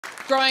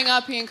Growing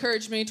up, he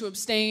encouraged me to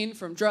abstain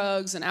from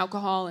drugs and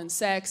alcohol and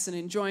sex and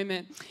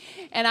enjoyment.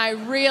 And I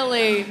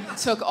really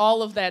took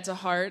all of that to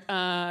heart.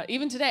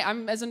 Even today,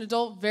 I'm, as an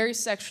adult, very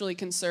sexually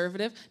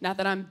conservative. Not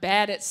that I'm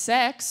bad at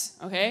sex,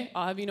 okay?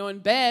 I'll have you know, in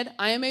bed,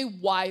 I am a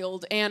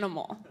wild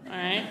animal, all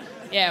right?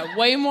 Yeah,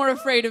 way more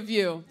afraid of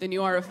you than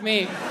you are of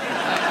me.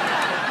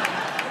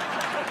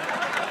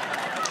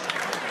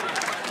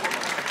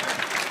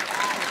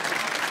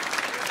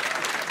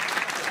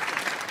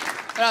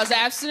 But I was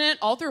abstinent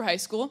all through high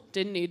school.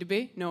 Didn't need to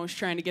be. No one was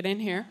trying to get in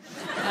here.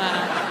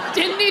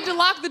 Didn't need to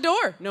lock the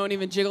door. No one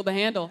even jiggled the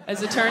handle,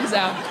 as it turns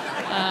out.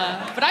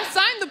 But I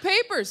signed the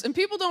papers, and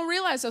people don't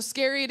realize how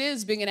scary it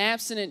is being an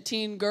abstinent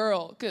teen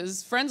girl,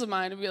 because friends of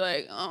mine would be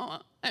like, oh,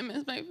 I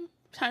missed my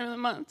time of the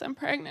month. I'm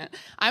pregnant.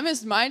 I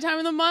missed my time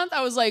of the month.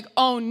 I was like,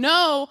 oh,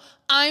 no,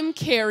 I'm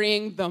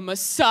carrying the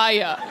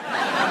Messiah.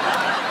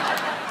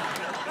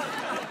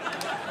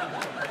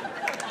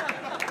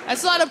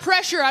 That's a lot of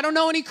pressure. I don't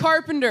know any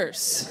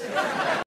carpenters.